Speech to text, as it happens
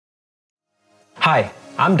Hi,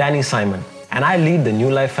 I'm Danny Simon, and I lead the New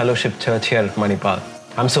Life Fellowship Church here at Manipal.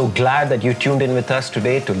 I'm so glad that you tuned in with us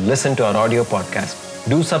today to listen to our audio podcast.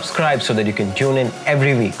 Do subscribe so that you can tune in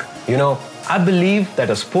every week. I believe that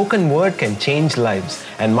a spoken word can change lives,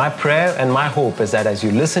 and my prayer and my hope is that as you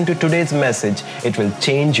listen to today's message, it will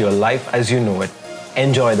change your life as you know it.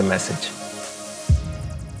 Enjoy the message.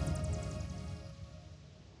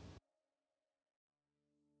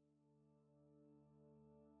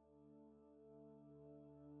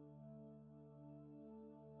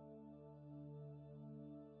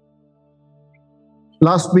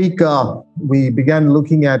 Last week, we began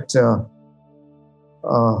looking at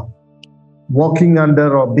walking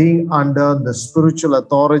under or being under the spiritual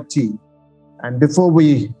authority. And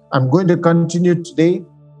I'm going to continue today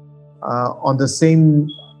on the same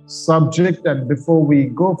subject. And before we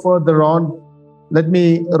go further on, let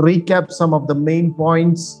me recap some of the main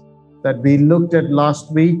points that we looked at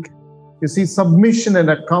last week. You see, submission and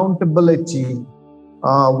accountability,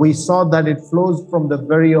 we saw that it flows from the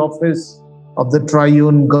very office of the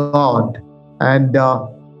triune God. And,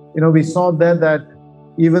 we saw there that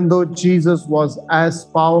even though Jesus was as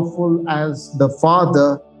powerful as the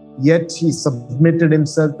Father, yet he submitted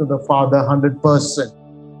himself to the Father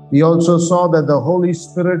 100%. We also saw that the Holy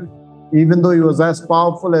Spirit, even though he was as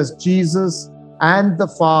powerful as Jesus and the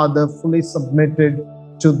Father, fully submitted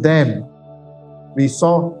to them. We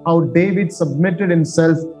saw how David submitted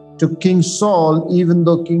himself to King Saul, even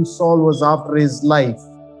though King Saul was after his life.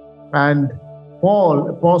 And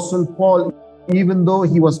Apostle Paul, even though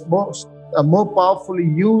he was more powerfully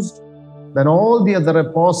used than all the other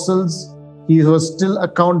apostles, he was still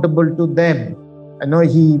accountable to them.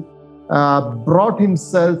 He brought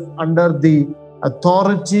himself under the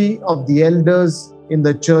authority of the elders in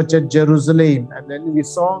the church at Jerusalem. And then we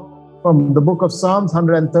saw from the book of Psalms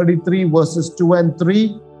 133 verses 2 and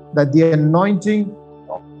 3 that the anointing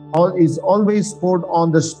is always poured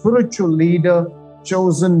on the spiritual leader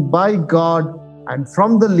chosen by God, and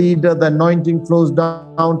from the leader the anointing flows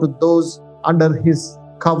down to those under his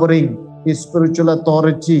covering, his spiritual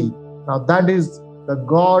authority. Now that is the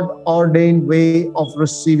God-ordained way of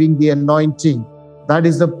receiving the anointing. That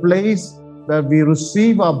is the place where we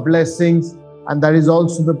receive our blessings, and that is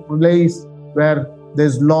also the place where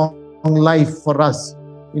there's long life for us.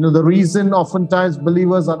 The reason oftentimes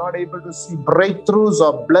believers are not able to see breakthroughs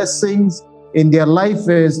or blessings in their life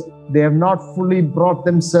is they have not fully brought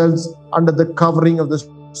themselves under the covering of the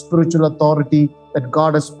spiritual authority that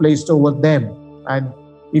God has placed over them. And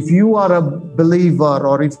if you are a believer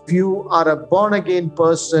or if you are a born-again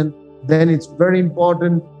person, then it's very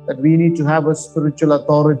important that we need to have a spiritual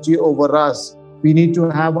authority over us. We need to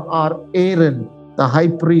have our Aaron, the high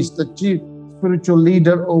priest, the chief spiritual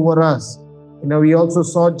leader over us. We also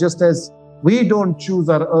saw, just as we don't choose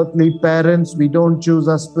our earthly parents, we don't choose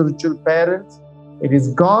our spiritual parents, it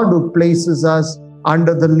is God who places us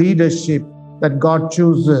under the leadership that God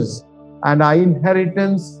chooses. And our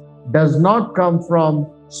inheritance does not come from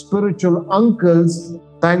spiritual uncles.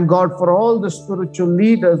 Thank God for all the spiritual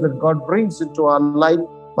leaders that God brings into our life,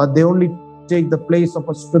 but they only take the place of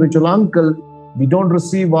a spiritual uncle. We don't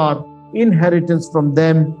receive our inheritance from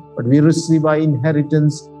them, but we receive our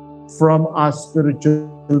inheritance from our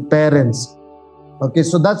spiritual parents. Okay,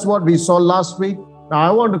 so that's what we saw last week. Now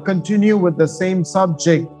I want to continue with the same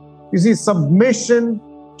subject. You see, submission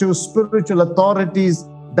to spiritual authorities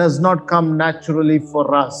does not come naturally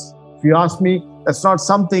for us. If you ask me, that's not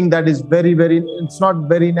something that is it's not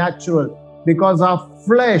very natural, because our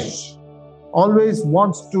flesh always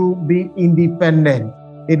wants to be independent.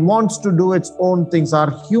 It wants to do its own things.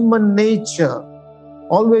 Our human nature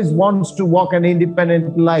always wants to walk an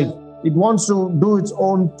independent life. It wants to do its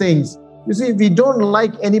own things. You see, we don't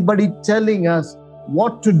like anybody telling us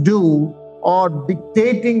what to do or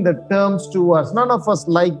dictating the terms to us. None of us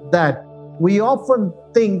like that. We often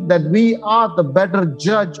think that we are the better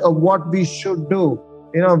judge of what we should do.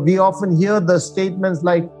 We often hear the statements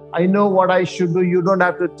like, I know what I should do, you don't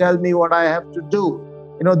have to tell me what I have to do.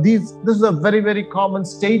 This is a very, very common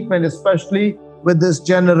statement, especially with this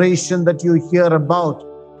generation that you hear about.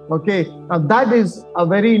 Okay, now that is a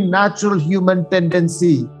very natural human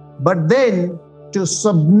tendency. But then to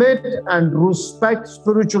submit and respect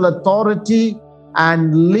spiritual authority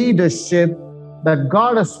and leadership that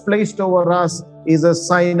God has placed over us is a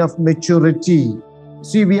sign of maturity.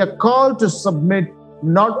 See, we are called to submit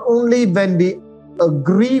not only when we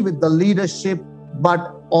agree with the leadership,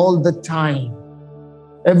 but all the time.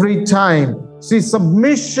 Every time. See,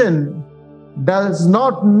 submission does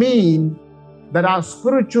not mean that our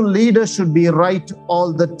spiritual leader should be right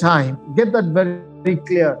all the time. Get that very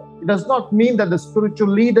clear. It does not mean that the spiritual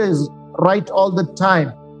leader is right all the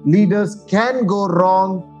time. Leaders can go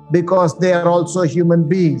wrong because they are also human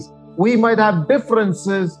beings. We might have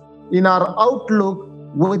differences in our outlook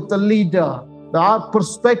with the leader. Our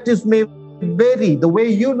perspectives may vary. The way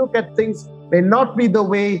you look at things may not be the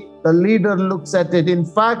way the leader looks at it. In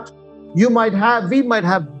fact, we might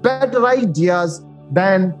have better ideas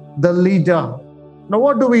than the leader. Now,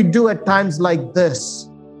 what do we do at times like this?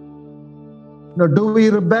 Now, do we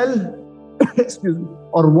rebel? Excuse me,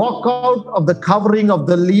 or walk out of the covering of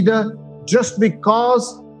the leader just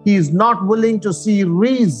because he is not willing to see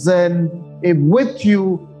reason with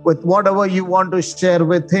you, with whatever you want to share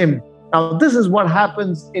with him? Now, this is what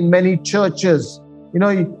happens in many churches.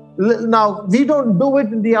 Now, we don't do it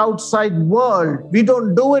in the outside world. We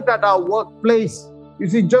don't do it at our workplace. You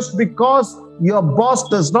see, just because your boss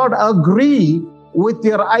does not agree with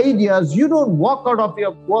your ideas, you don't walk out of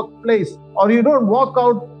your workplace, or you don't walk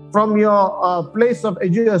out from your place of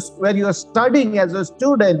education where you are studying as a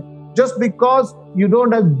student just because you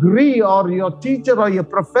don't agree, or your teacher or your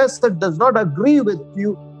professor does not agree with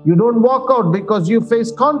you. You don't walk out because you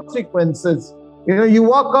face consequences. You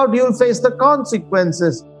walk out, you'll face the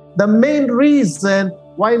consequences. The main reason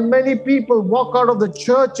why many people walk out of the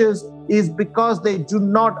churches is because they do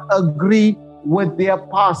not agree with their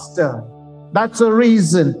pastor. That's a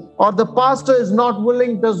reason. Or the pastor is not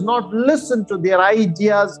willing, does not listen to their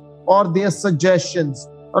ideas or their suggestions.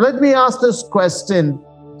 Now, let me ask this question.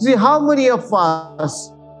 See, how many of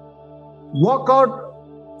us walk out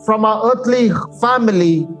from our earthly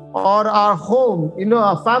family or our home,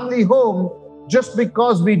 our family home, just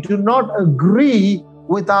because we do not agree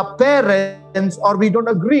with our parents, or we don't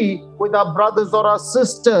agree with our brothers or our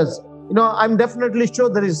sisters? I'm definitely sure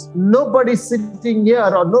there is nobody sitting here,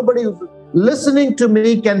 or nobody who's listening to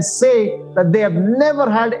me can say that they have never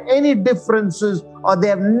had any differences, or they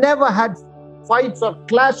have never had fights or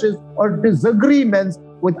clashes or disagreements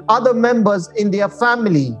with other members in their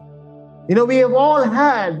family. We have all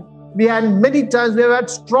had, many times we have had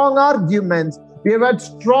strong arguments. We have had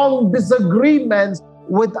strong disagreements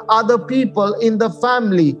with other people in the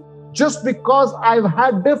family. Just because I've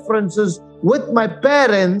had differences with my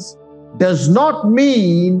parents does not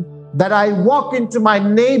mean that I walk into my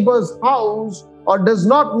neighbor's house, or does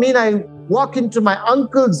not mean I walk into my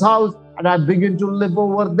uncle's house and I begin to live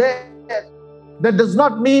over there. That does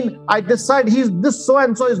not mean I decide this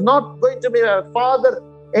so-and-so is not going to be my father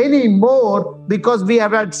anymore because we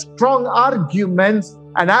have had strong arguments,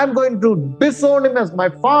 and I'm going to disown him as my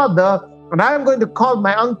father, and I'm going to call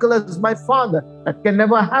my uncle as my father. That can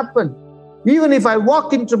never happen. Even if I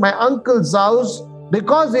walk into my uncle's house,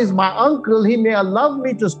 because he's my uncle, he may allow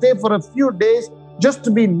me to stay for a few days just to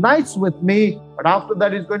be nice with me, but after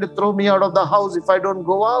that he's going to throw me out of the house if I don't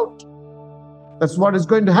go out. That's what is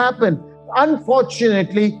going to happen.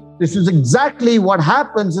 Unfortunately, this is exactly what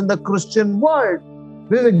happens in the Christian world.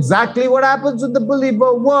 This is exactly what happens in the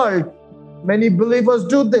believer world. Many believers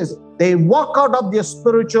do this. They walk out of their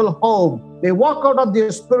spiritual home. They walk out of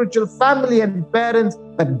their spiritual family and parents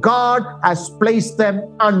that God has placed them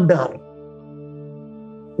under.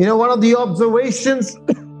 One of the observations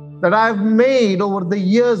that I've made over the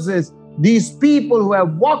years is these people who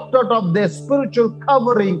have walked out of their spiritual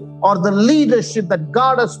covering, or the leadership that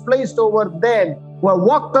God has placed over them, who have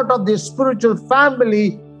walked out of their spiritual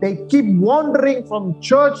family, they keep wandering from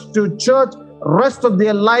church to church rest of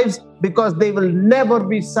their lives because they will never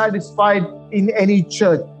be satisfied in any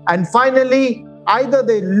church. And finally, either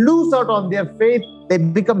they lose out on their faith, they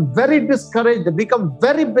become very discouraged, they become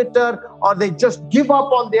very bitter, or they just give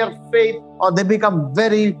up on their faith, or they become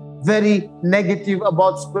very, very negative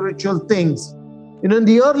about spiritual things. In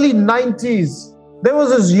the early 90s, there was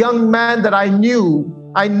this young man that I know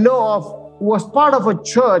of, who was part of a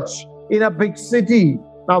church in a big city.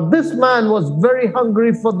 Now, this man was very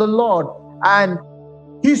hungry for the Lord, and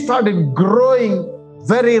he started growing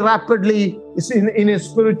very rapidly in his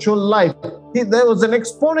spiritual life. There was an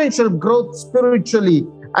exponential growth spiritually,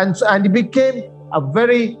 and he became a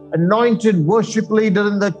very anointed worship leader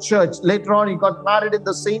in the church. Later on, he got married in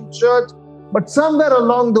the same church. But somewhere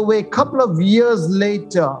along the way, a couple of years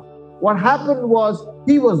later, what happened was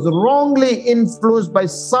he was wrongly influenced by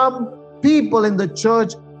some people in the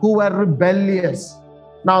church who were rebellious.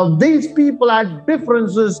 Now, these people had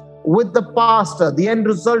differences with the pastor. The end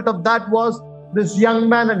result of that was this young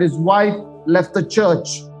man and his wife left the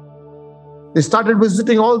church. They started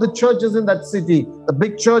visiting all the churches in that city, the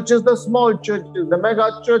big churches, the small churches, the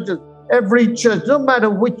mega churches, every church. No matter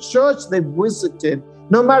which church they visited,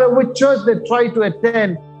 no matter which church they tried to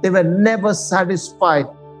attend, they were never satisfied.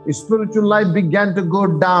 His spiritual life began to go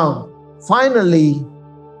down. Finally,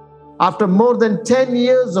 After more than 10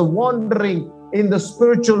 years of wandering in the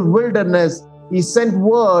spiritual wilderness, he sent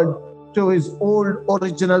word to his old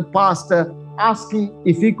original pastor, asking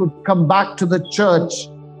if he could come back to the church,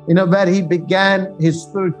 where he began his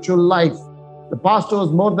spiritual life. The pastor was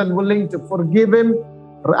more than willing to forgive him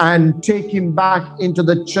and take him back into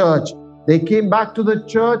the church. They came back to the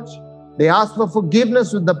church. They asked for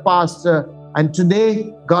forgiveness with the pastor. And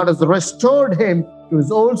today, God has restored him to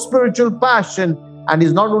his old spiritual passion. And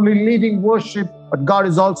he's not only leading worship, but God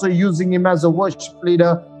is also using him as a worship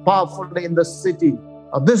leader powerfully in the city.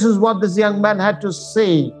 This is what this young man had to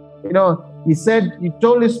say. He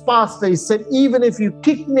told his pastor, he said, even if you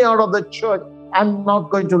kick me out of the church, I'm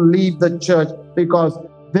not going to leave the church because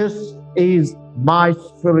this is my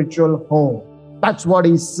spiritual home. That's what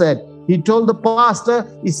he said. He told the pastor,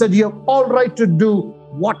 he said, you have all right to do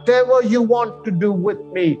whatever you want to do with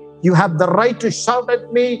me. You have the right to shout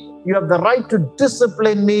at me. You have the right to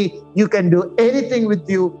discipline me. You can do anything with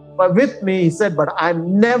me, he said, but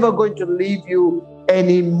I'm never going to leave you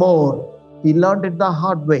anymore. He learned it the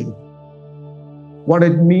hard way. What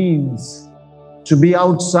it means to be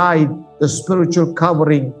outside the spiritual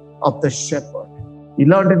covering of the shepherd. He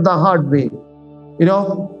learned it the hard way.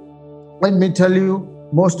 Let me tell you,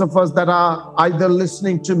 most of us that are either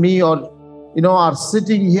listening to me or, are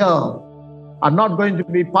sitting here are not going to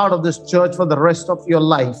be part of this church for the rest of your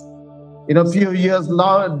life. A few years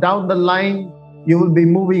down the line, you will be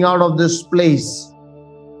moving out of this place.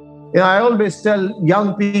 I always tell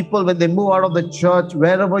young people when they move out of the church,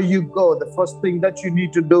 wherever you go, the first thing that you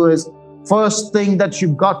need to do is,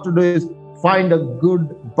 find a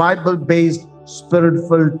good Bible-based,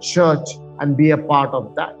 Spirit-filled church and be a part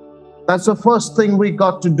of that. That's the first thing we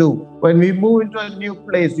got to do. When we move into a new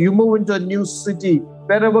place, you move into a new city,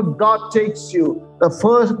 wherever God takes you, the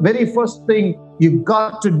very first thing you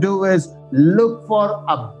got to do is look for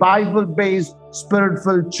a Bible-based,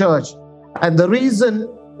 Spirit-filled church. And the reason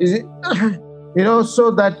is, the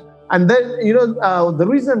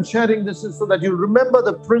reason I'm sharing this is so that you remember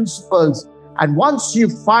the principles. And once you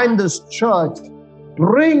find this church,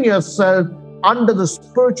 bring yourself under the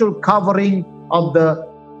spiritual covering of the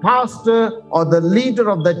pastor or the leader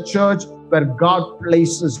of the church where God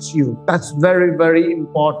places you. That's very, very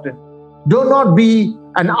important. Do not be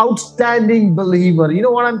an outstanding believer.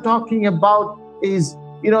 What I'm talking about is,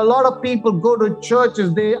 a lot of people go to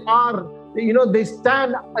churches, they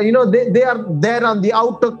stand, they are there on the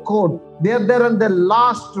outer court. They are there on the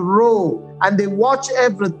last row and they watch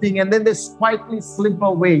everything and then they quietly slip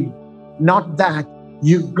away. Not that.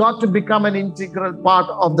 You've got to become an integral part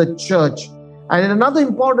of the church. And another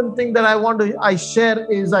important thing that I share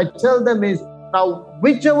is, I tell them is, now,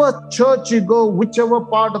 whichever church you go, whichever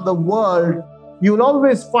part of the world, you'll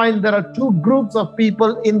always find there are two groups of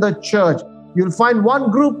people in the church. You'll find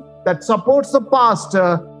one group that supports the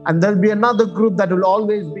pastor, and there'll be another group that will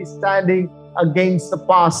always be standing against the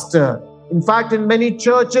pastor. In fact, in many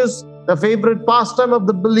churches, the favorite pastime of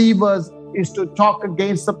the believers is to talk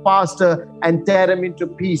against the pastor and tear him into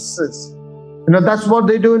pieces. That's what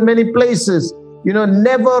they do in many places.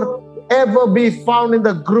 Never ever be found in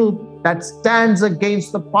the group that stands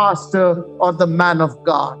against the pastor or the man of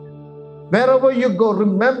God. Wherever you go,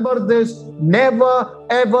 remember this. Never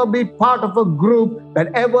ever be part of a group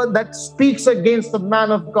that speaks against the man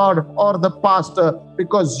of God or the pastor,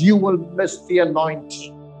 because you will miss the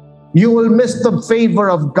anointing. You will miss the favor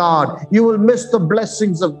of God. You will miss the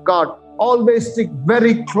blessings of God. Always stick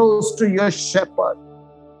very close to your shepherd.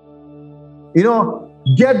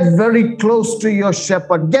 Get very close to your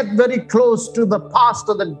shepherd. Get very close to the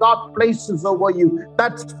pastor that God places over you,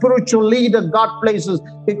 that spiritual leader God places,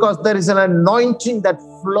 because there is an anointing that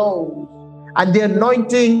flows. And the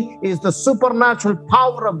anointing is the supernatural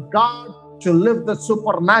power of God to live the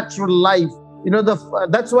supernatural life.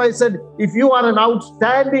 That's why I said, if you are an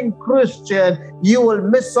outstanding Christian, you will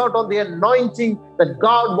miss out on the anointing that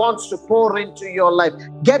God wants to pour into your life.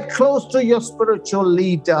 Get close to your spiritual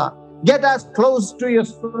leader. Get as close to your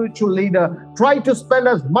spiritual leader. Try to spend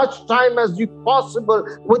as much time as you possible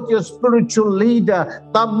with your spiritual leader.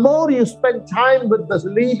 The more you spend time with the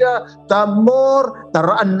leader, the more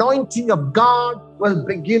the anointing of God will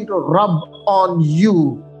begin to rub on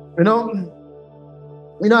you.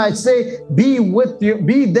 I say, be with you,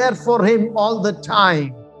 be there for him all the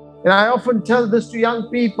time. And I often tell this to young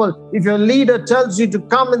people. If your leader tells you to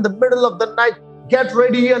come in the middle of the night, get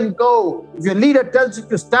ready and go. If your leader tells you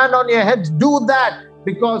to stand on your heads, do that.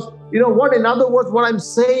 Because, in other words, what I'm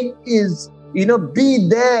saying is, be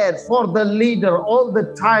there for the leader all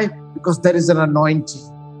the time, because there is an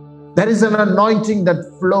anointing. There is an anointing that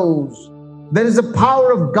flows. There is a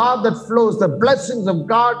power of God that flows. The blessings of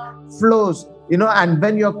God flows, and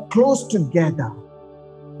when you're close together,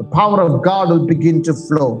 the power of God will begin to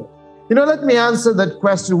flow. Let me answer that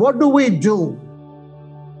question. What do we do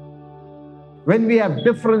when we have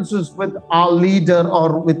differences with our leader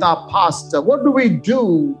or with our pastor? What do we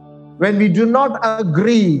do when we do not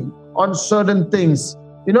agree on certain things?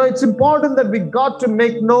 It's important that we got to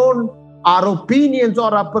make known our opinions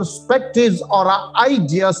or our perspectives or our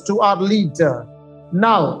ideas to our leader.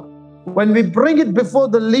 Now, when we bring it before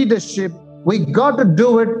the leadership, we got to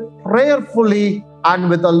do it prayerfully and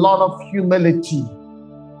with a lot of humility.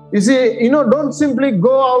 You see, don't simply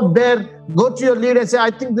go out there, go to your leader and say,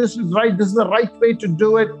 I think this is right, this is the right way to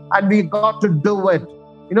do it, and we got to do it.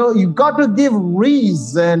 You got to give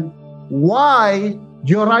reason why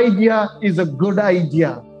your idea is a good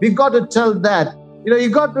idea. We got to tell that. You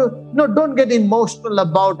got to, don't get emotional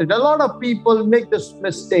about it. A lot of people make this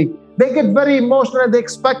mistake. They get very emotional and they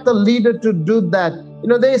expect the leader to do that.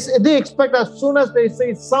 They expect as soon as they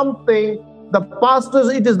say something,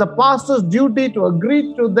 it is the pastor's duty to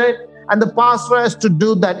agree to that, and the pastor has to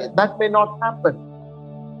do that. That may not happen.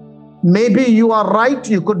 Maybe you are right,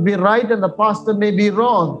 you could be right, and the pastor may be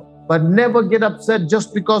wrong. But never get upset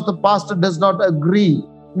just because the pastor does not agree.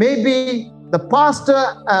 Maybe the pastor,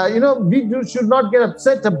 we should not get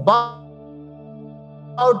upset about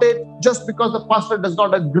it just because the pastor does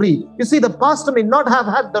not agree. You see, the pastor may not have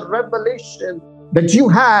had the revelation that you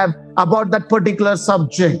have about that particular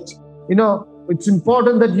subject. It's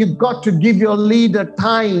important that you've got to give your leader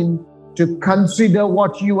time to consider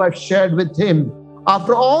what you have shared with him.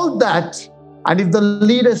 After all that, and if the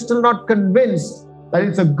leader is still not convinced that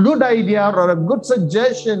it's a good idea or a good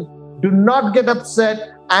suggestion, do not get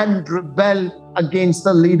upset and rebel against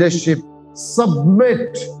the leadership.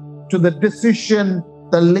 Submit to the decision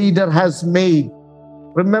the leader has made.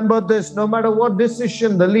 Remember this, no matter what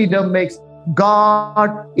decision the leader makes,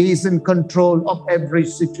 God is in control of every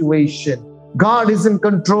situation. God is in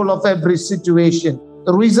control of every situation.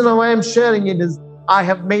 The reason why I'm sharing it is I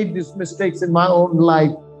have made these mistakes in my own life.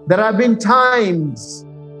 There have been times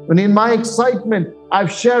when in my excitement,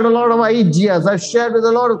 I've shared a lot of ideas. I've shared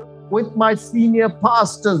with my senior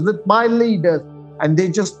pastors, with my leaders, and they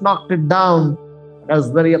just knocked it down. I was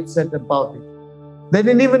very upset about it. They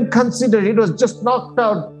didn't even consider it. It was just knocked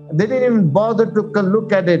out. They didn't even bother to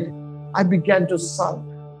look at it. I began to sulk.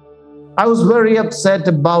 I was very upset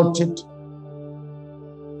about it.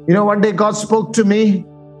 One day God spoke to me.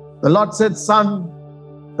 The Lord said, son,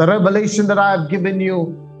 the revelation that I have given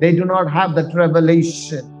you, they do not have that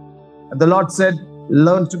revelation. And the Lord said,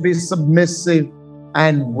 learn to be submissive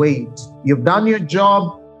and wait. You've done your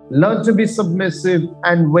job. Learn to be submissive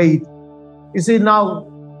and wait. You see, now,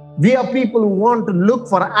 we are people who want to look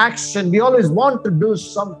for action. We always want to do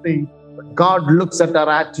something. But God looks at our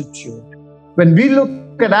attitude. When we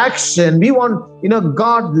look at action,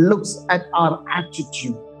 God looks at our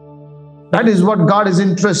attitude. That is what God is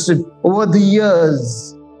interested in. Over the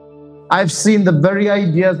years, I've seen the very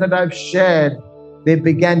ideas that I've shared, they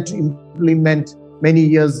began to implement many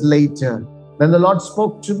years later. Then the Lord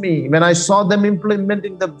spoke to me. When I saw them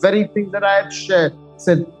implementing the very thing that I had shared,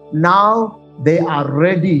 said, now they are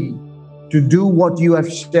ready to do what you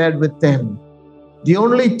have shared with them. The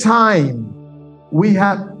only time we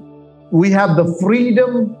have the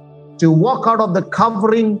freedom to walk out of the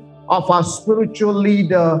covering of our spiritual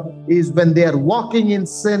leader is when they are walking in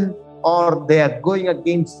sin or they are going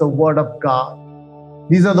against the word of God.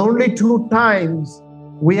 These are the only two times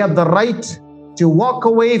we have the right to walk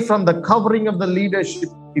away from the covering of the leadership.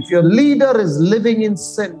 If your leader is living in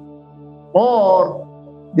sin or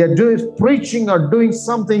they're preaching or doing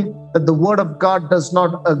something that the word of God does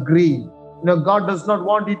not agree. God does not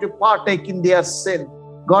want you to partake in their sin.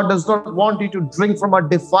 God does not want you to drink from a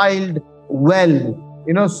defiled well.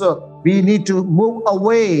 So we need to move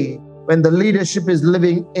away when the leadership is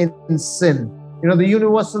living in sin. The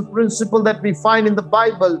universal principle that we find in the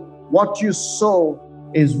Bible, what you sow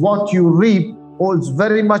is what you reap, holds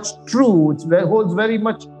very much true. It holds very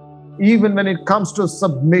much even when it comes to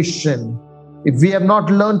submission. If we have not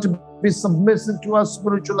learned to be submissive to our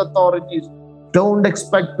spiritual authorities, don't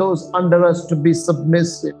expect those under us to be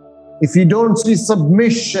submissive. If you don't see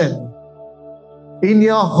submission in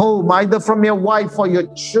your home, either from your wife or your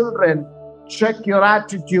children, check your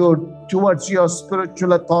attitude towards your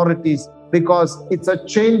spiritual authorities, because it's a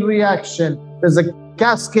chain reaction. There's a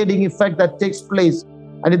cascading effect that takes place.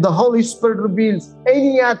 And if the Holy Spirit reveals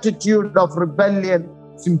any attitude of rebellion,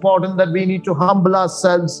 it's important that we need to humble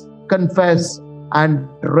ourselves, confess, and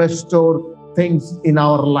restore things in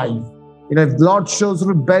our life. If the Lord shows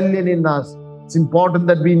rebellion in us, it's important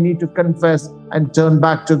that we need to confess and turn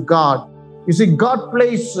back to God. You see, God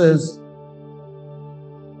places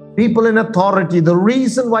people in authority. The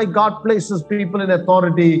reason why God places people in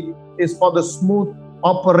authority is for the smooth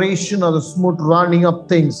operation or the smooth running of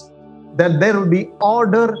things, that there will be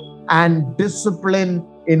order and discipline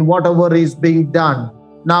in whatever is being done.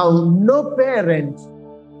 Now, no parent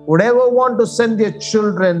would ever want to send their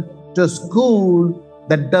children to school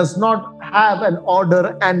that does not have an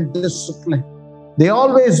order and discipline. They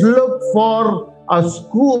always look for a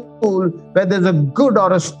school where there's a good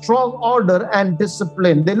or a strong order and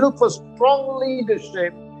discipline. They look for strong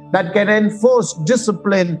leadership that can enforce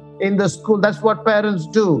discipline in the school. That's what parents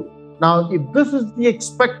do. Now, if this is the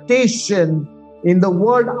expectation in the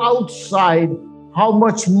world outside, how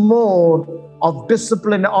much more of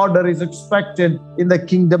discipline and order is expected in the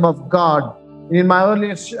kingdom of God? In my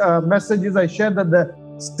earlier messages, I shared that the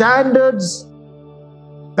standards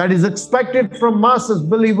that is expected from us as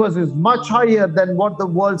believers is much higher than what the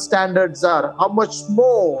world standards are. How much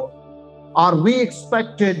more are we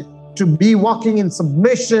expected to be walking in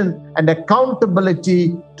submission and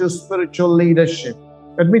accountability to spiritual leadership?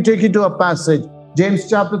 Let me take you to a passage, James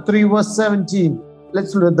chapter 3, verse 17.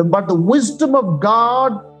 Let's look at the, but the wisdom of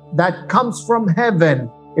God that comes from heaven.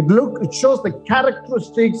 It shows the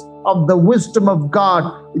characteristics of the wisdom of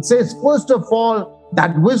God. It says, first of all,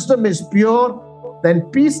 that wisdom is pure, then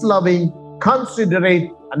peace-loving,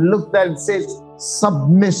 considerate, and look there, it says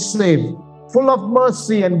submissive, full of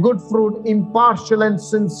mercy and good fruit, impartial and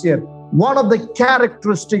sincere. One of the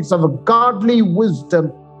characteristics of a godly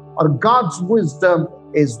wisdom or God's wisdom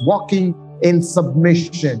is walking in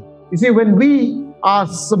submission. You see, when we are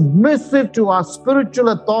submissive to our spiritual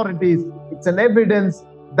authorities, it's an evidence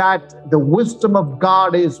that the wisdom of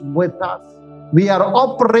God is with us. We are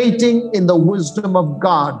operating in the wisdom of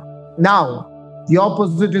God. Now, the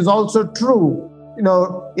opposite is also true. You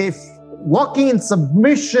know, if walking in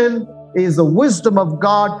submission is the wisdom of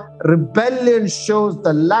God, rebellion shows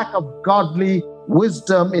the lack of godly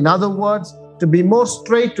wisdom. In other words, to be more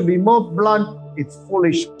straight, to be more blunt, it's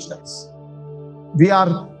foolishness. We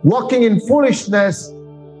are walking in foolishness.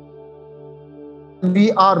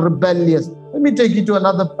 We are rebellious. Let me take you to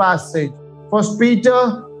another passage. 1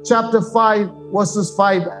 Peter chapter 5, verses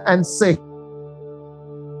 5 and 6.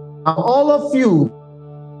 Now, all of you,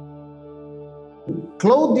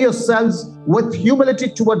 clothe yourselves with humility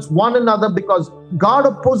towards one another, because God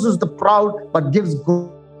opposes the proud but gives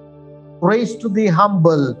grace to the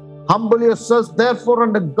humble. Humble yourselves, therefore,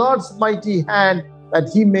 under God's mighty hand, that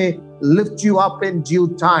He may lift you up in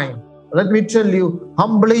due time. Let me tell you,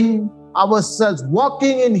 humbling ourselves,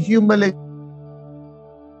 walking in humility,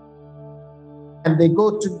 and they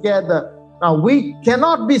go together. Now, we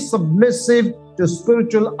cannot be submissive to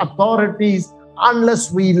spiritual authorities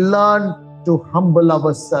unless we learn to humble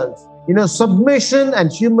ourselves. You know, submission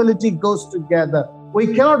and humility goes together. We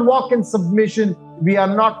cannot walk in submission. We are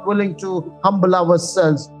not willing to humble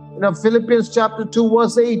ourselves. You know, Philippians chapter 2,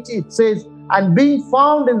 verse 8, it says, and being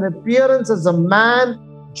found in appearance as a man,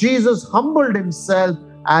 Jesus humbled himself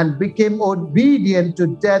and became obedient to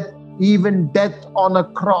death, even death on a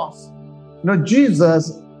cross. You know,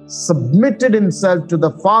 Jesus submitted himself to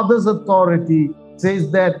the Father's authority,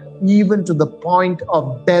 says that even to the point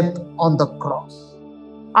of death on the cross.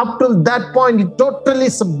 Up till that point, he totally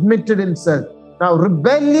submitted himself. Now,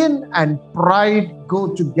 rebellion and pride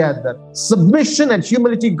go together. Submission and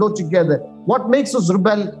humility go together. What makes us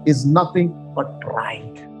rebel is nothing but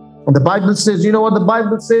pride. And the Bible says, you know what the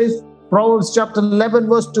Bible says? Proverbs chapter 11,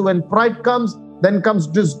 verse 2, when pride comes, then comes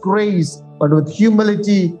disgrace, but with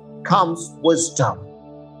humility comes wisdom.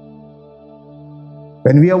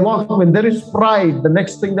 When there is pride, the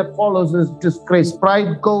next thing that follows is disgrace.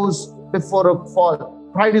 Pride goes before a fall.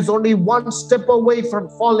 Pride is only one step away from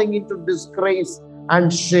falling into disgrace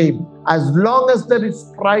and shame. As long as there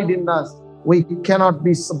is pride in us, we cannot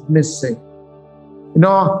be submissive. You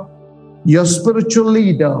know, your spiritual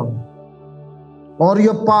leader or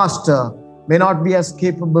your pastor may not be as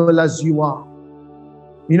capable as you are.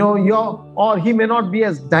 You know, or he may not be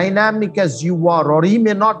as dynamic as you are, or he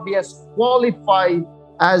may not be as qualified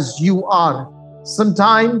as you are.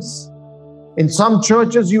 Sometimes in some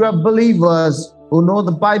churches you have believers who know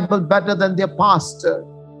the Bible better than their pastor.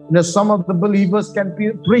 You know, some of the believers can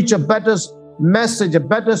preach a better message, a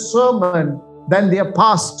better sermon than their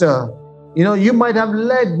pastor. You know, you might have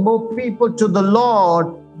led more people to the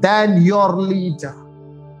Lord than your leader.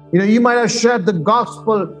 You know, you might have shared the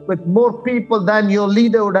gospel with more people than your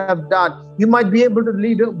leader would have done. You might be able to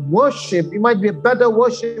lead worship. You might be a better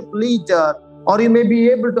worship leader, or you may be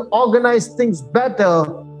able to organize things better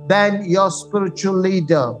than your spiritual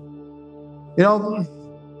leader. You know,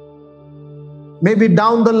 Maybe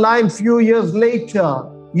down the line, few years later,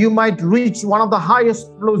 you might reach one of the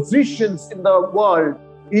highest positions in the world.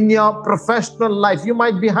 In your professional life, you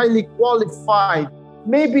might be highly qualified.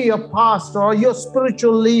 Maybe your pastor or your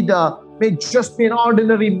spiritual leader may just be an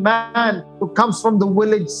ordinary man who comes from the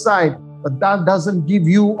village side. But that doesn't give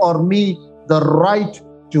you or me the right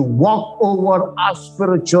to walk over our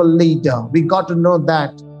spiritual leader. We got to know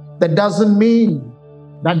that. That doesn't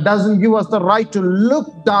give us the right to look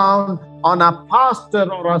down on a pastor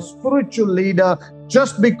or a spiritual leader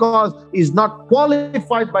just because he's not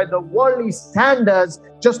qualified by the worldly standards,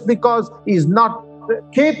 just because he's not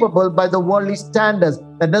capable by the worldly standards.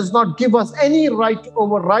 That does not give us any right to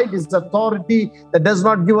override his authority. That does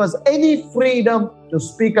not give us any freedom to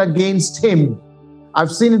speak against him.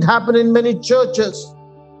 I've seen it happen in many churches.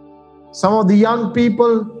 Some of the young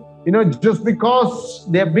people, just because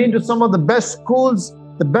they have been to some of the best schools,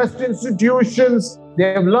 the best institutions,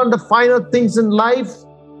 they have learned the finer things in life,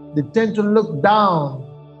 they tend to look down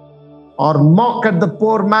or mock at the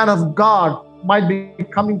poor man of God, might be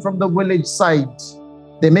coming from the village side.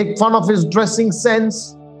 They make fun of his dressing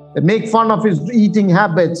sense. They make fun of his eating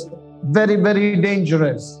habits. Very, very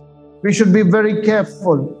dangerous. We should be very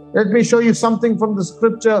careful. Let me show you something from the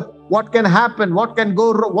scripture. What can happen? What can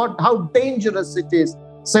go wrong? How dangerous it is.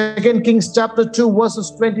 2 Kings chapter 2,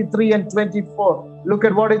 verses 23 and 24. Look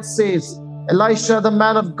at what it says. Elisha, the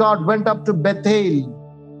man of God, went up to Bethel.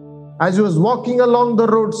 As he was walking along the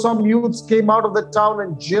road, some youths came out of the town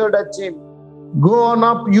and jeered at him. Go on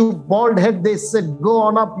up, you bald head, they said. Go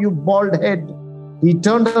on up, you bald head. He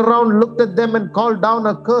turned around, looked at them, and called down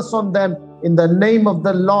a curse on them in the name of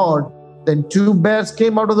the Lord. Then 2 bears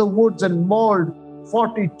came out of the woods and mauled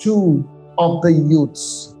 42 of the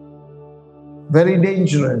youths. Very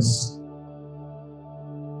dangerous.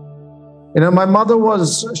 My mother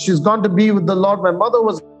she's gone to be with the Lord. My mother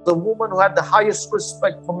was the woman who had the highest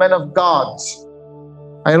respect for men of God.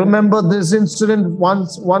 I remember this incident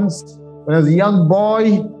once when I was a young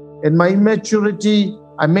boy. In my immaturity,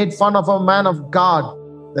 I made fun of a man of God.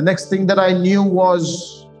 The next thing that I knew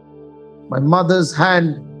was my mother's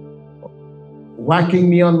hand whacking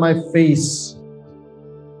me on my face.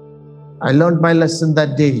 I learned my lesson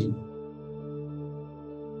that day.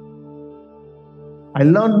 I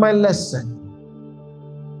learned my lesson.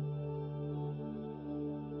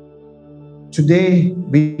 Today,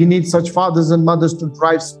 we need such fathers and mothers to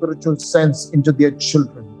drive spiritual sense into their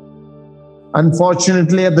children.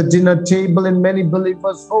 Unfortunately, at the dinner table in many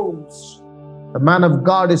believers' homes, the man of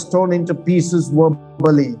God is torn into pieces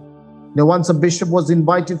verbally. Once a bishop was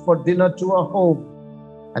invited for dinner to a home,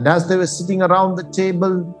 and as they were sitting around the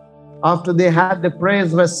table, after they had the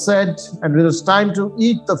prayers were said, and it was time to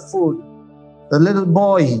eat the food, the little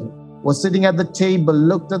boy was sitting at the table,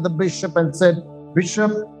 looked at the bishop and said,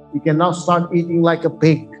 "Bishop, you can now start eating like a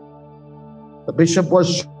pig." The bishop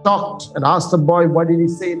was shocked and asked the boy, "Why did he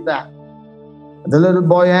say that?" And the little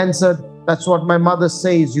boy answered, "That's what my mother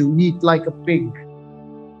says, you eat like a pig."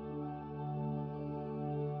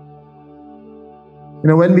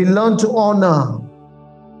 When we learn to honor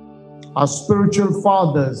our spiritual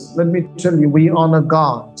fathers, let me tell you, we honor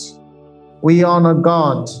God. We honor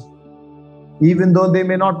God. Even though they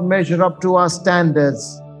may not measure up to our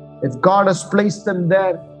standards, if God has placed them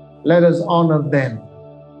there, let us honor them.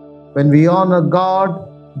 When we honor God,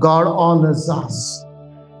 God honors us.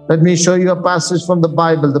 Let me show you a passage from the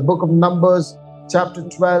Bible, the book of Numbers, chapter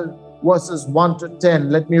 12, verses 1 to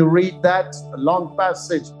 10. Let me read that, a long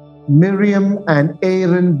passage. Miriam and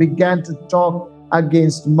Aaron began to talk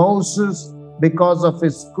against Moses because of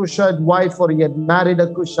his Cushite wife, for he had married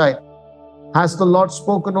a Cushite. Has the Lord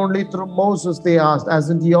spoken only through Moses, they asked.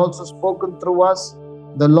 Hasn't he also spoken through us?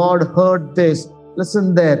 The Lord heard this.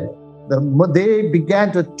 Listen there. They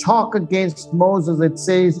began to talk against Moses, it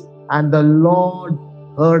says, and the Lord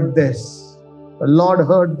heard this. The Lord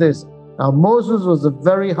heard this. Now Moses was a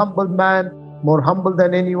very humble man, more humble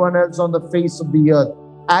than anyone else on the face of the earth.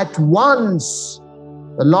 At once,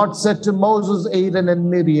 the Lord said to Moses, Aaron, and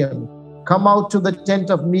Miriam, "Come out to the tent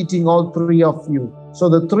of meeting, all three of you." So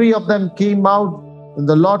the three of them came out, and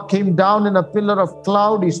the Lord came down in a pillar of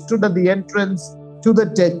cloud. He stood at the entrance to the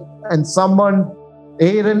tent and summoned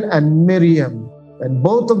Aaron and Miriam. When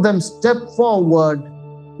both of them stepped forward,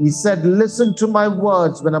 he said, "Listen to my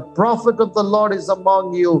words. When a prophet of the Lord is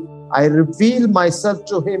among you, I reveal myself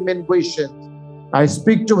to him in visions. I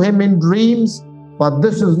speak to him in dreams, but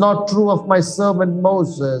this is not true of my servant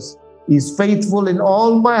Moses. He is faithful in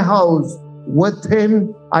all my house. With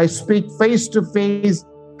him I speak face to face,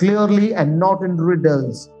 clearly and not in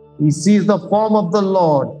riddles. He sees the form of the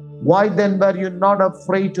Lord. Why then were you not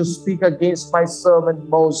afraid to speak against my servant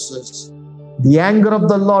Moses?" The anger of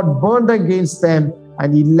the Lord burned against them,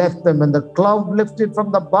 and he left them. And the cloud lifted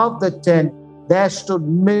from above the tent. There stood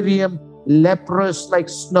Miriam, leprous like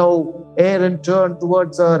snow. Aaron turned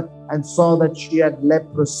towards her and saw that she had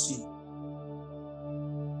leprosy.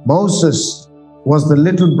 Moses was the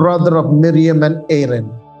little brother of Miriam and Aaron.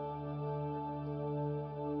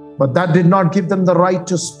 But that did not give them the right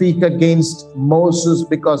to speak against Moses,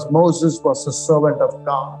 because Moses was a servant of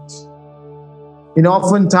God.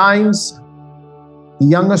 Oftentimes, the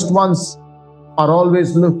youngest ones are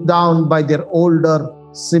always looked down by their older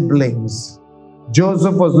siblings.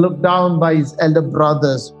 Joseph was looked down by his elder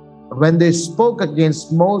brothers. When they spoke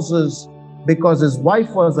against Moses, because his wife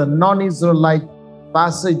was a non-Israelite,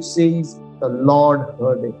 passage says the Lord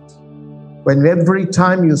heard it. When every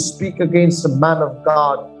time you speak against a man of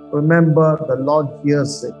God, remember the Lord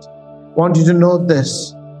hears it. I want you to know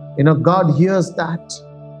this. God hears that.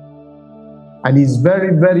 And he's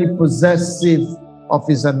very, very possessive of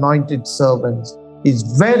his anointed servants. He's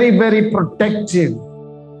very, very protective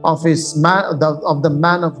of the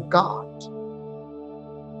man of God.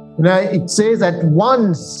 It says that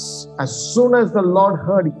once, as soon as the Lord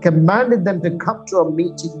heard, he commanded them to come to a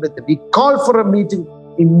meeting with him. He called for a meeting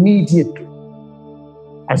immediately.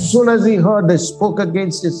 As soon as he heard they spoke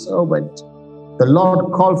against his servant, the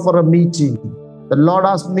Lord called for a meeting. The Lord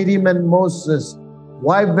asked Miriam and Moses,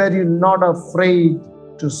 why were you not afraid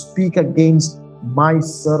to speak against my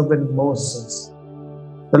servant Moses?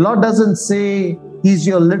 The Lord doesn't say he's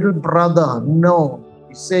your little brother. No,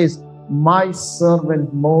 he says, my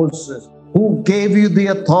servant Moses, who gave you the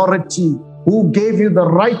authority, who gave you the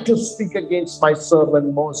right to speak against my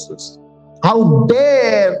servant Moses. How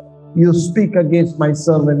dare you speak against my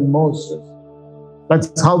servant Moses?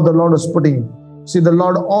 That's how the Lord is putting it. See, the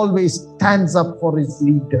Lord always stands up for his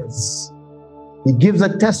leaders. He gives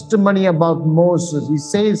a testimony about Moses. He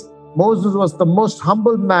says Moses was the most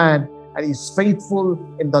humble man and he's faithful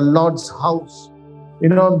in the Lord's house.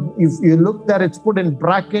 If you look there, it's put in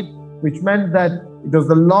bracket, which meant that it was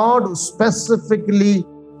the Lord who specifically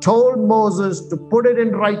told Moses to put it in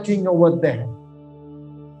writing over there.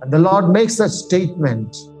 And the Lord makes a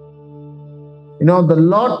statement. The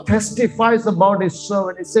Lord testifies about his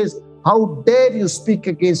servant. It says, how dare you speak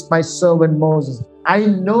against my servant Moses? I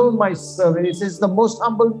know my servant. He says, the most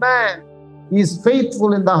humble man. He is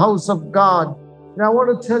faithful in the house of God. And I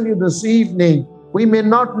want to tell you this evening, we may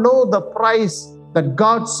not know the price that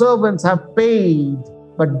God's servants have paid,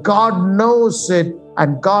 but God knows it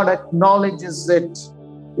and God acknowledges it.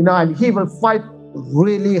 And he will fight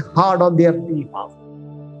really hard on their behalf.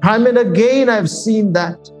 Time and again, I've seen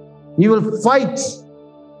that. He will fight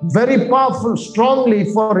very powerful, strongly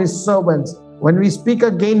for his servants. When we speak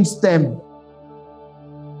against them,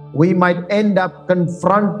 we might end up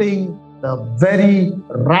confronting the very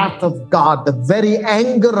wrath of God, the very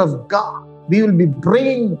anger of God. We will be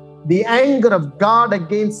bringing the anger of God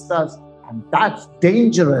against us, and that's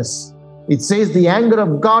dangerous. It says the anger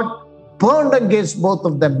of God burned against both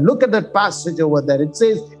of them. Look at that passage over there. It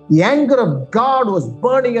says the anger of God was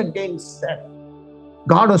burning against them.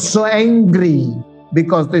 God was so angry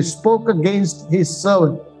because they spoke against his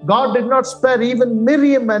servant. God did not spare even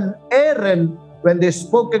Miriam and Aaron when they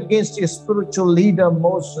spoke against his spiritual leader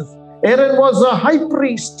Moses. Aaron was a high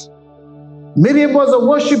priest. Miriam was a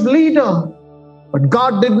worship leader. But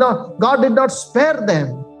God did not spare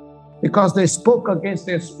them because they spoke against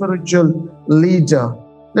their spiritual leader.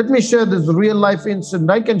 Let me share this real life incident.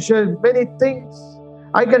 I can share many things.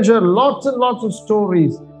 I can share lots and lots of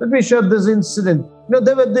stories. Let me share this incident.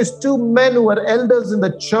 There were these two men who were elders in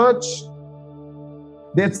the church.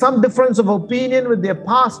 They had some difference of opinion with their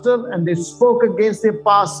pastor and they spoke against their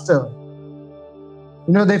pastor.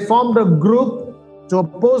 They formed a group to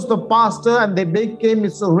oppose the pastor and they became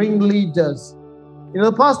his ringleaders.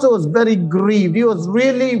 The pastor was very grieved. He was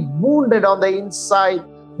really wounded on the inside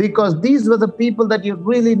because these were the people that he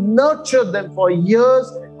really nurtured them for years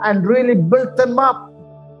and really built them up.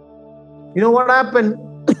 What happened?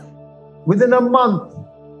 Within a month,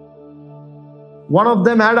 one of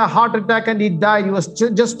them had a heart attack and he died. He was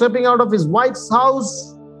just stepping out of his wife's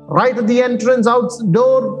house, right at the entrance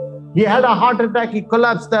door. He had a heart attack. He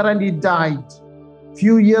collapsed there and he died.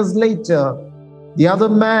 Few years later, the other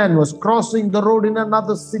man was crossing the road in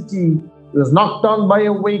another city. He was knocked down by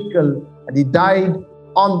a vehicle and he died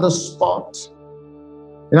on the spot.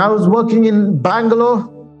 And I was working in Bangalore.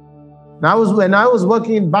 When I was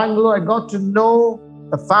working in Bangalore, I got to know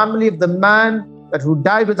the family of the man who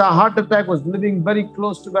died with a heart attack was living very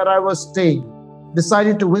close to where I was staying.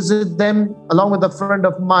 Decided to visit them along with a friend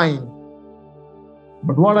of mine.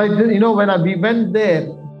 But what I did, when we went there,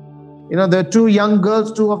 There are two young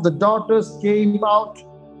girls, two of the daughters came out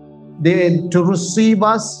to receive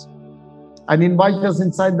us and invite us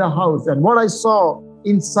inside the house. And what I saw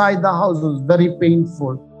inside the house was very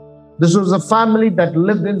painful. This was a family that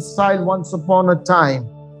lived inside once upon a time.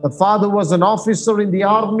 The father was an officer in the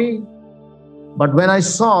army, but when I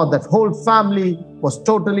saw that whole family was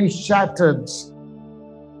totally shattered.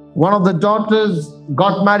 One of the daughters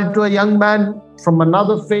got married to a young man from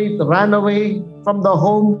another faith, ran away from the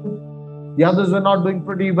home. The others were not doing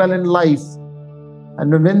pretty well in life.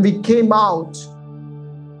 And when we came out,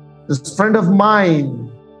 this friend of mine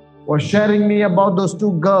was sharing me about those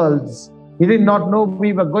two girls. He did not know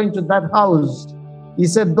we were going to that house. He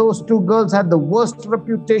said those two girls had the worst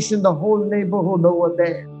reputation in the whole neighborhood over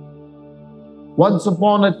there. Once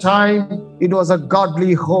upon a time, it was a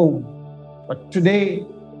godly home. But today,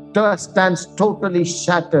 it stands totally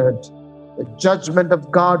shattered. The judgment of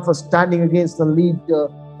God for standing against the leader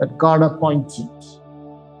that God appointed.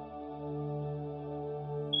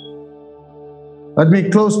 Let me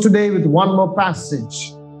close today with one more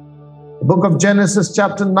passage. The book of Genesis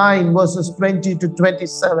chapter 9 verses 20 to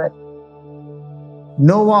 27.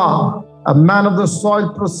 Noah, a man of the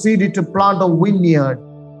soil, proceeded to plant a vineyard.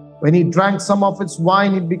 When he drank some of its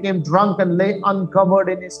wine, he became drunk and lay uncovered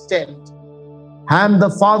in his tent. Ham, the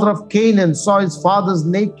father of Canaan, saw his father's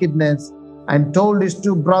nakedness and told his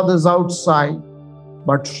two brothers outside.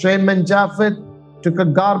 But Shem and Japheth took a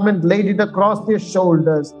garment, laid it across their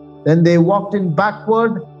shoulders. Then they walked in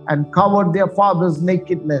backward and covered their father's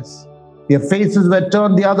nakedness. Their faces were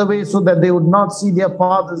turned the other way so that they would not see their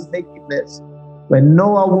father's nakedness. When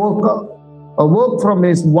Noah awoke from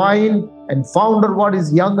his wine and found out what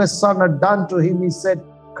his youngest son had done to him, he said,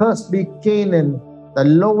 "Cursed be Canaan, the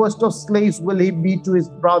lowest of slaves will he be to his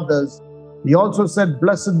brothers." He also said,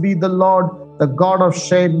 "Blessed be the Lord, the God of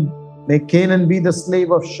Shem. May Canaan be the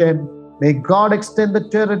slave of Shem. May God extend the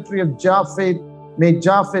territory of Japheth. May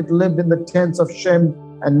Japheth live in the tents of Shem,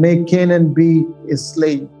 and may Canaan be his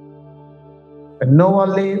slave." When Noah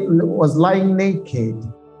was lying naked,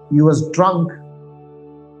 he was drunk.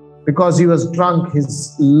 Because he was drunk,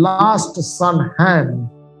 his last son Ham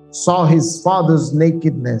saw his father's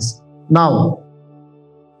nakedness. Now,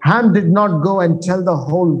 Ham did not go and tell the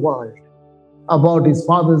whole world about his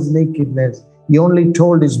father's nakedness. He only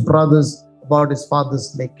told his brothers about his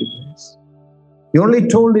father's nakedness. He only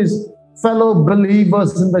told his fellow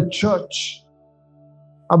believers in the church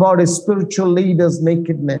about his spiritual leader's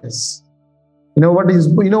nakedness. You know what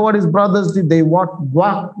his brothers did? They walked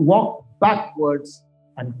backwards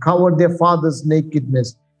and covered their father's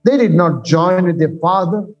nakedness. They did not join with their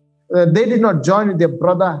father. They did not join with their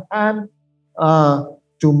brother Ham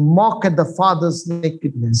to mock at the father's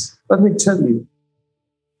nakedness. Let me tell you,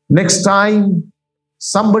 next time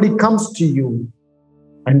somebody comes to you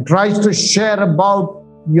and tries to share about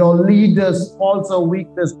your leader's faults or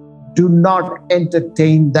weakness, do not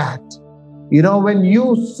entertain that. When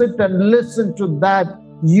you sit and listen to that,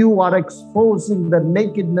 you are exposing the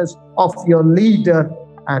nakedness of your leader,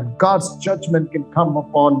 and God's judgment can come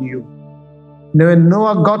upon you. When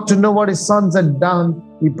Noah got to know what his sons had done,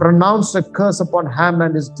 he pronounced a curse upon Ham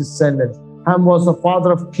and his descendants. Ham was the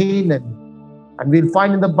father of Canaan. And we'll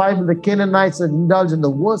find in the Bible the Canaanites had indulged in the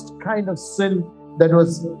worst kind of sin that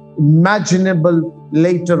was imaginable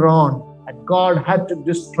later on. And God had to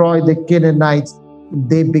destroy the Canaanites.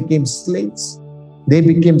 They became slaves. Let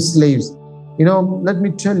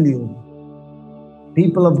me tell you,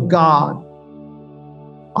 people of God,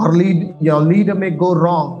 your leader may go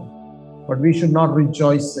wrong, but we should not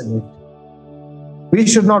rejoice in it. We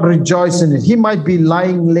should not rejoice in it. He might be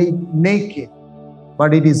lying naked,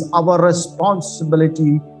 but it is our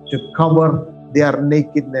responsibility to cover their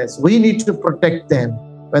nakedness. We need to protect them.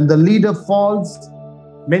 When the leader falls,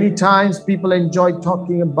 many times people enjoy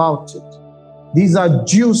talking about it. These are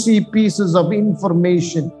juicy pieces of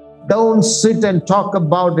information. Don't sit and talk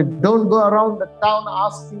about it. Don't go around the town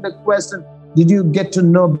asking the question, did you get to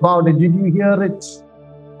know about it? Did you hear it?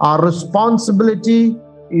 Our responsibility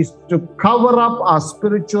is to cover up our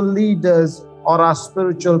spiritual leaders or our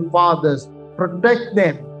spiritual fathers. Protect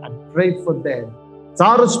them and pray for them. It's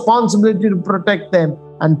our responsibility to protect them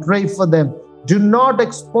and pray for them. Do not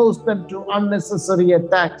expose them to unnecessary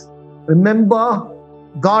attacks. Remember,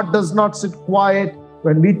 God does not sit quiet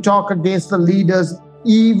when we talk against the leaders,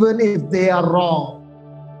 even if they are wrong.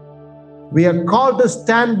 We are called to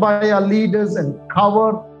stand by our leaders and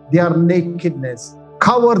cover their nakedness,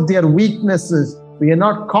 cover their weaknesses. We are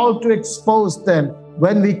not called to expose them.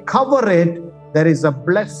 When we cover it, there is a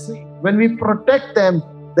blessing. When we protect them,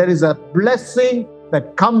 there is a blessing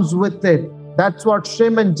that comes with it. That's what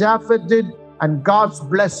Shem and Japheth did, and God's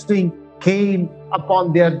blessing came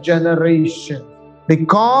upon their generation.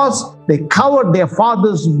 Because they covered their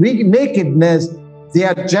father's nakedness,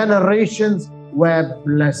 their generations were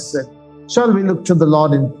blessed. Shall we look to the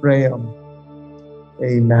Lord in prayer?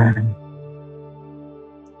 Amen.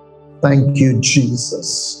 Thank you,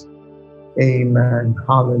 Jesus. Amen.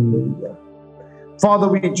 Hallelujah. Father,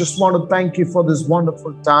 we just want to thank you for this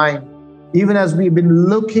wonderful time. Even as we've been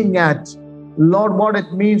looking at, Lord, what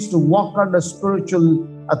it means to walk under spiritual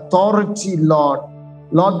authority, Lord.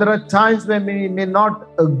 Lord, there are times when we may not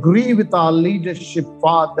agree with our leadership,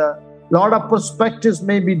 Father. Lord, our perspectives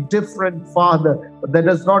may be different, Father, but that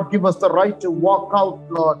does not give us the right to walk out,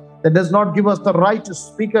 Lord. That does not give us the right to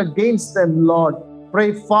speak against them, Lord.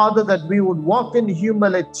 Pray, Father, that we would walk in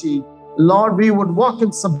humility. Lord, we would walk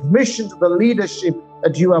in submission to the leadership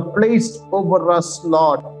that you have placed over us,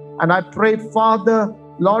 Lord. And I pray, Father,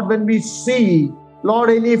 Lord, when we see, Lord,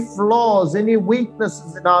 any flaws, any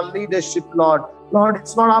weaknesses in our leadership, Lord,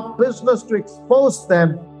 it's not our business to expose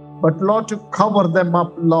them, but Lord, to cover them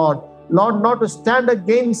up, Lord. Lord, not to stand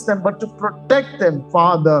against them, but to protect them,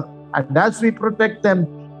 Father. And as we protect them,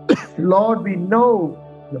 Lord, we know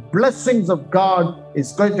the blessings of God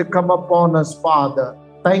is going to come upon us, Father.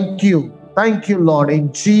 Thank you. Thank you, Lord.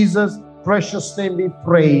 In Jesus' precious name we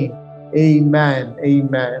pray. Amen.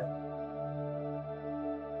 Amen.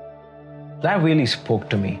 That really spoke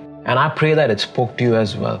to me, and I pray that it spoke to you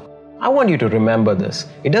as well. I want you to remember this.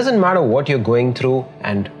 It doesn't matter what you're going through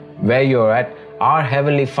and where you're at, our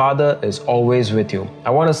Heavenly Father is always with you. I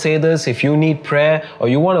want to say this, if you need prayer or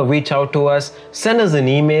you want to reach out to us, send us an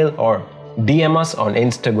email or DM us on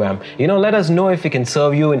Instagram. Let us know if we can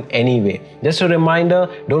serve you in any way. Just a reminder,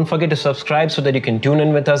 don't forget to subscribe so that you can tune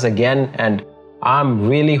in with us again, and I'm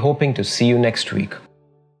really hoping to see you next week.